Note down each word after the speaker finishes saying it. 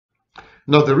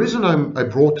Now, the reason I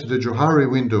brought the Johari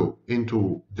window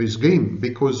into this game,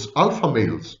 because alpha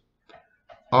males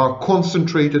are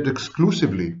concentrated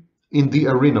exclusively in the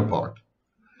arena part.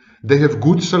 They have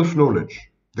good self-knowledge.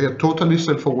 They are totally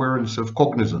self-aware and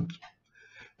self-cognizant.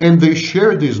 And they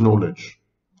share this knowledge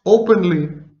openly,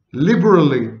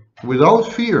 liberally, without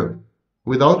fear,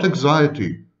 without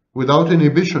anxiety, without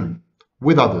inhibition,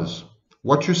 with others.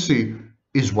 What you see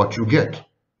is what you get.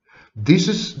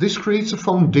 This creates a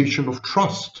foundation of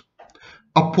trust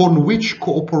upon which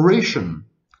cooperation,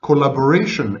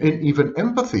 collaboration, and even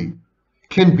empathy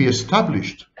can be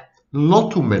established,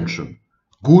 not to mention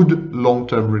good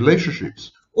long-term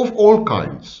relationships of all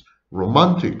kinds,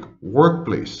 romantic,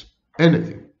 workplace,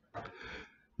 anything.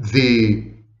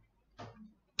 The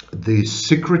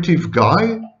secretive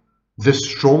guy, the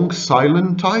strong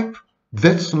silent type,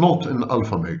 that's not an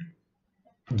alpha male.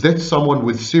 That's someone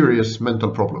with serious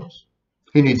mental problems.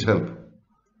 He needs help.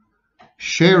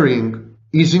 Sharing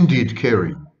is indeed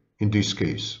caring in this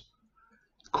case.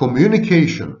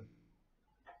 Communication,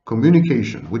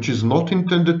 which is not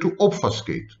intended to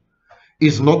obfuscate,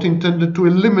 is not intended to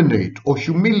eliminate or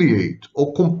humiliate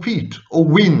or compete or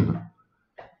win.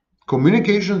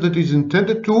 Communication that is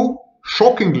intended to,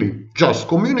 shockingly, just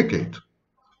communicate.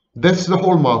 That's the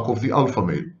hallmark of the alpha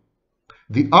male.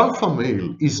 The alpha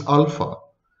male is alpha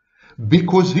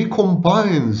because he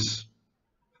combines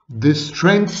the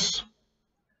strengths,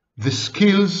 the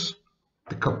skills,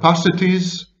 the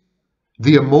capacities,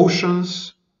 the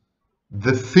emotions,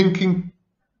 the thinking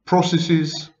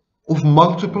processes of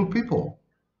multiple people.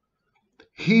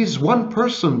 He is one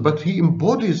person, but he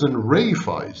embodies and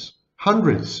reifies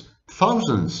hundreds,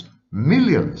 thousands,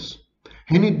 millions.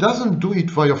 And he doesn't do it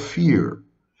via fear.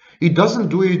 He doesn't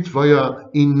do it via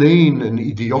inane and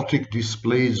idiotic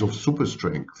displays of super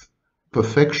strength,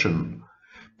 perfection.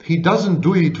 He doesn't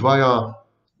do it via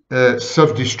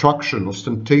self-destruction,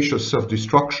 ostentatious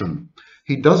self-destruction.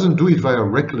 He doesn't do it via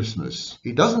recklessness.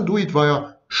 He doesn't do it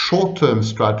via short-term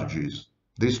strategies.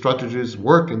 These strategies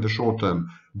work in the short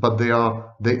term, but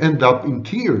they end up in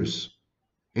tears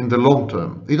in the long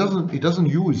term. He doesn't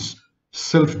use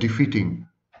self-defeating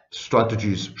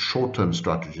strategies, short-term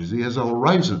strategies. He has a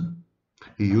horizon.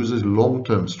 He uses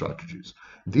long-term strategies.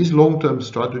 These long-term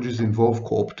strategies involve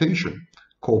cooptation,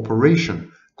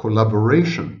 cooperation,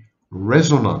 collaboration,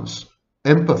 resonance,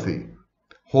 empathy,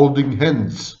 holding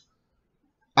hands,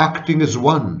 acting as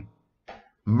one,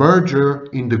 merger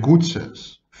in the good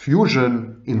sense,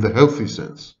 fusion in the healthy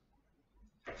sense.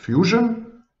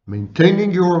 Fusion,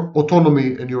 maintaining your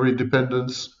autonomy and your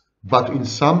independence, but in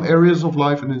some areas of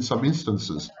life and in some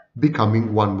instances,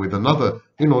 becoming one with another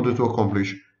in order to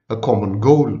accomplish a common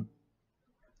goal.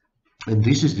 And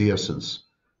this is the essence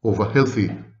of a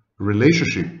healthy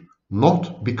relationship,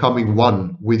 not becoming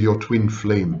one with your twin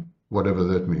flame, whatever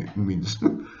that means,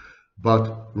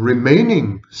 but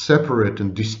remaining separate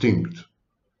and distinct,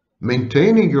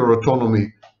 maintaining your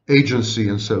autonomy, agency,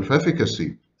 and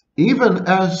self-efficacy, even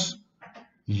as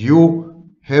you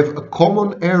have a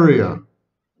common area,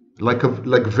 like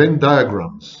Venn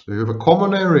diagrams. You have a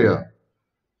common area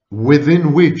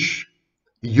within which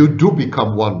you do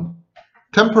become one,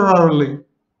 temporarily,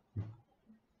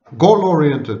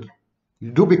 goal-oriented.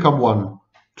 You do become one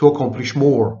to accomplish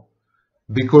more,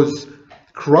 because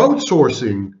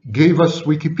crowdsourcing gave us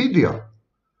Wikipedia,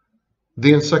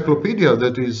 the encyclopedia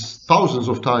that is thousands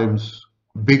of times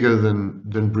bigger than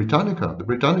the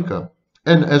Britannica,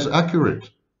 and as accurate.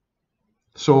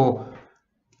 So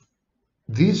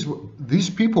these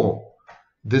people,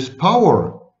 this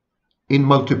power in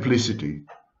multiplicity,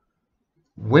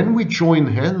 when we join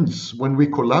hands, when we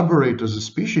collaborate as a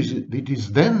species, it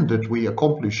is then that we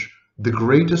accomplish the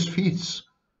greatest feats,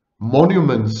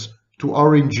 monuments to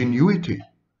our ingenuity.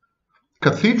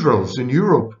 Cathedrals in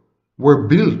Europe were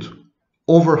built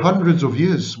over hundreds of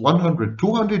years, 100,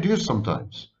 200 years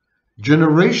sometimes.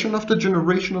 Generation after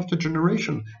generation after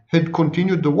generation had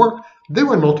continued the work. They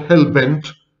were not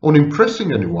hell-bent on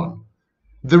impressing anyone.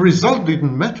 The result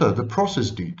didn't matter, the process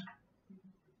did.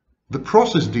 The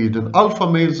process did, and alpha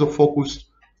males are focused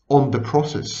on the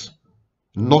process,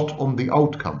 not on the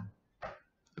outcome.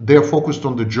 They are focused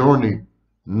on the journey,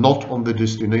 not on the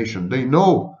destination. They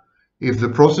know if the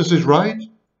process is right,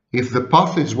 if the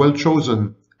path is well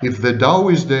chosen, if the Tao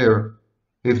is there,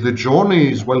 if the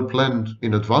journey is well planned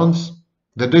in advance,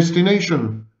 the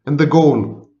destination and the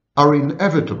goal are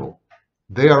inevitable.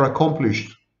 They are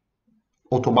accomplished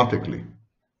automatically.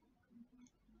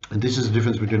 And this is the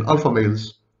difference between alpha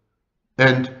males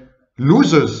and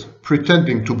losers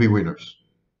pretending to be winners.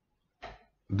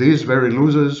 These very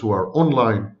losers who are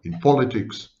online, in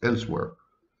politics, elsewhere,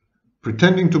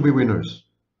 pretending to be winners,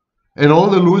 And all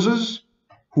the losers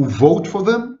who vote for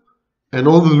them, and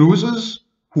all the losers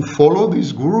who follow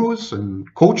these gurus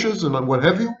and coaches and what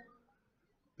have you,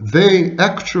 they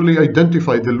actually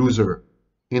identify the loser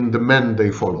in the man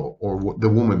they follow or the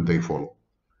woman they follow.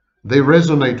 They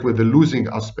resonate with the losing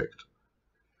aspect.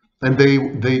 And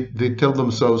they tell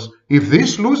themselves, if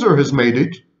this loser has made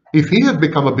it, if he had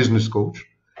become a business coach,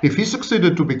 if he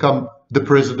succeeded to become the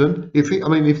president,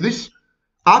 if this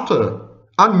utter,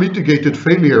 unmitigated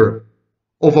failure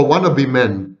of a wannabe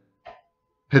man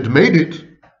had made it,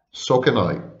 so can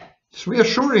I. It's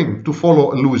reassuring to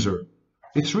follow a loser.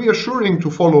 It's reassuring to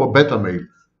follow a beta male.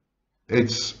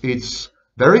 It's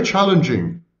very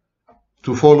challenging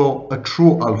to follow a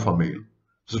true alpha male.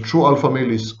 The true alpha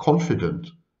male is confident,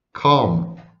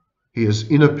 calm. He has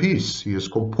inner peace. He has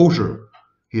composure.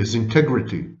 He has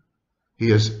integrity. He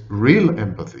has real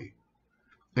empathy.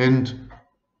 And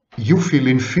you feel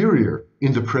inferior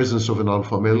in the presence of an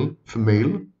alpha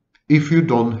male if you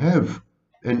don't have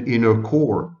an inner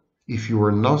core, if you are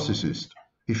a narcissist,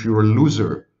 if you are a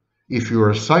loser, if you are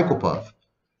a psychopath,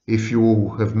 if you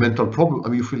have mental problems.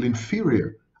 You feel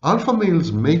inferior. Alpha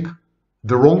males make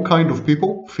the wrong kind of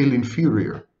people feel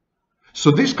inferior.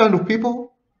 So these kind of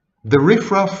people, the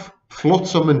riffraff,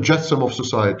 flotsam and jetsam of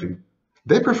society,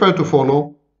 they prefer to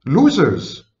follow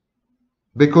losers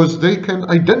because they can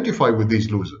identify with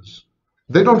these losers.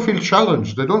 They don't feel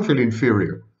challenged. They don't feel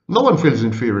inferior. No one feels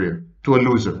inferior to a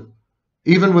loser.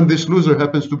 Even when this loser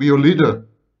happens to be your leader,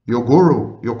 your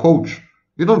guru, your coach,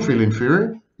 you don't feel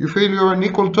inferior. You feel you're on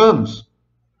equal terms.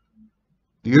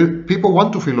 People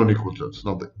want to feel on equal terms.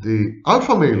 Now, the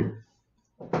alpha male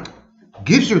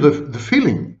gives you the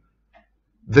feeling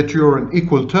that you're on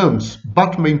equal terms,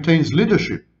 but maintains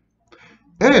leadership.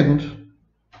 And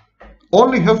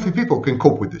only healthy people can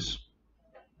cope with this.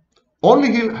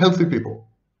 Only healthy people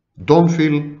don't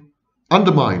feel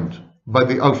undermined by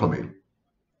the alpha male.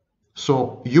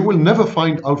 So you will never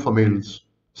find alpha males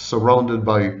surrounded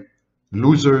by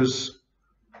losers,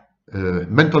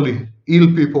 mentally ill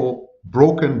people,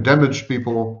 broken, damaged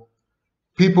people,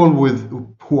 people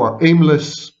who are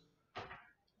aimless,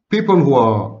 people who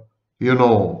are,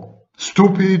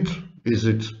 stupid. Is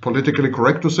it politically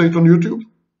correct to say it on YouTube?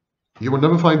 You will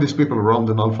never find these people around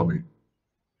an alpha male.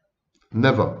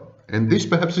 Never. And this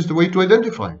perhaps is the way to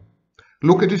identify him.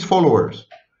 Look at his followers.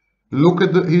 Look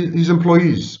at his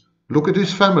employees. Look at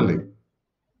his family.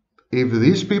 If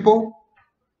these people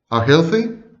are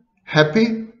healthy,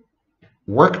 happy,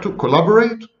 work to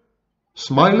collaborate,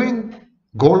 smiling,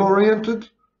 goal-oriented,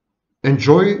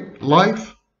 enjoy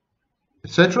life,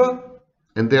 etc.,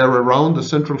 and they are around the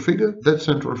central figure, that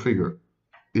central figure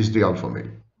is the alpha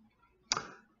male.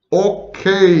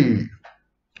 Okay,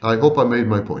 I hope I made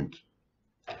my point.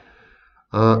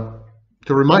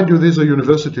 To remind you, these are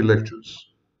university lectures,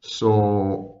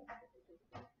 so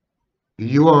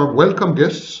you are welcome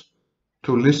guests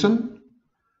to listen,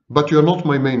 but you're not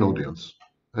my main audience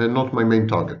and not my main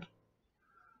target.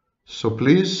 So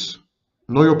please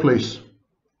know your place.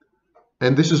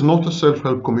 And this is not a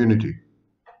self-help community.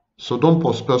 So don't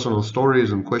post personal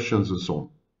stories and questions and so on.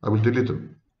 I will delete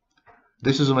them.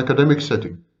 This is an academic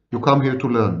setting. You come here to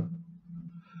learn.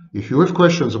 If you have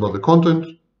questions about the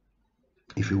content,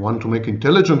 if you want to make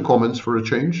intelligent comments for a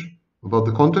change about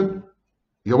the content,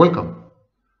 you're welcome.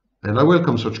 And I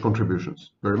welcome such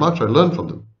contributions very much. I learn from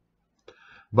them.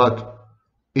 But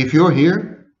if you're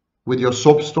here with your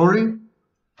sob story,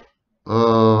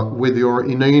 with your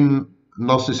inane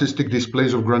narcissistic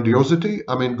displays of grandiosity,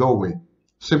 go away.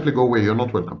 Simply go away. You're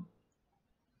not welcome.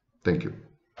 Thank you.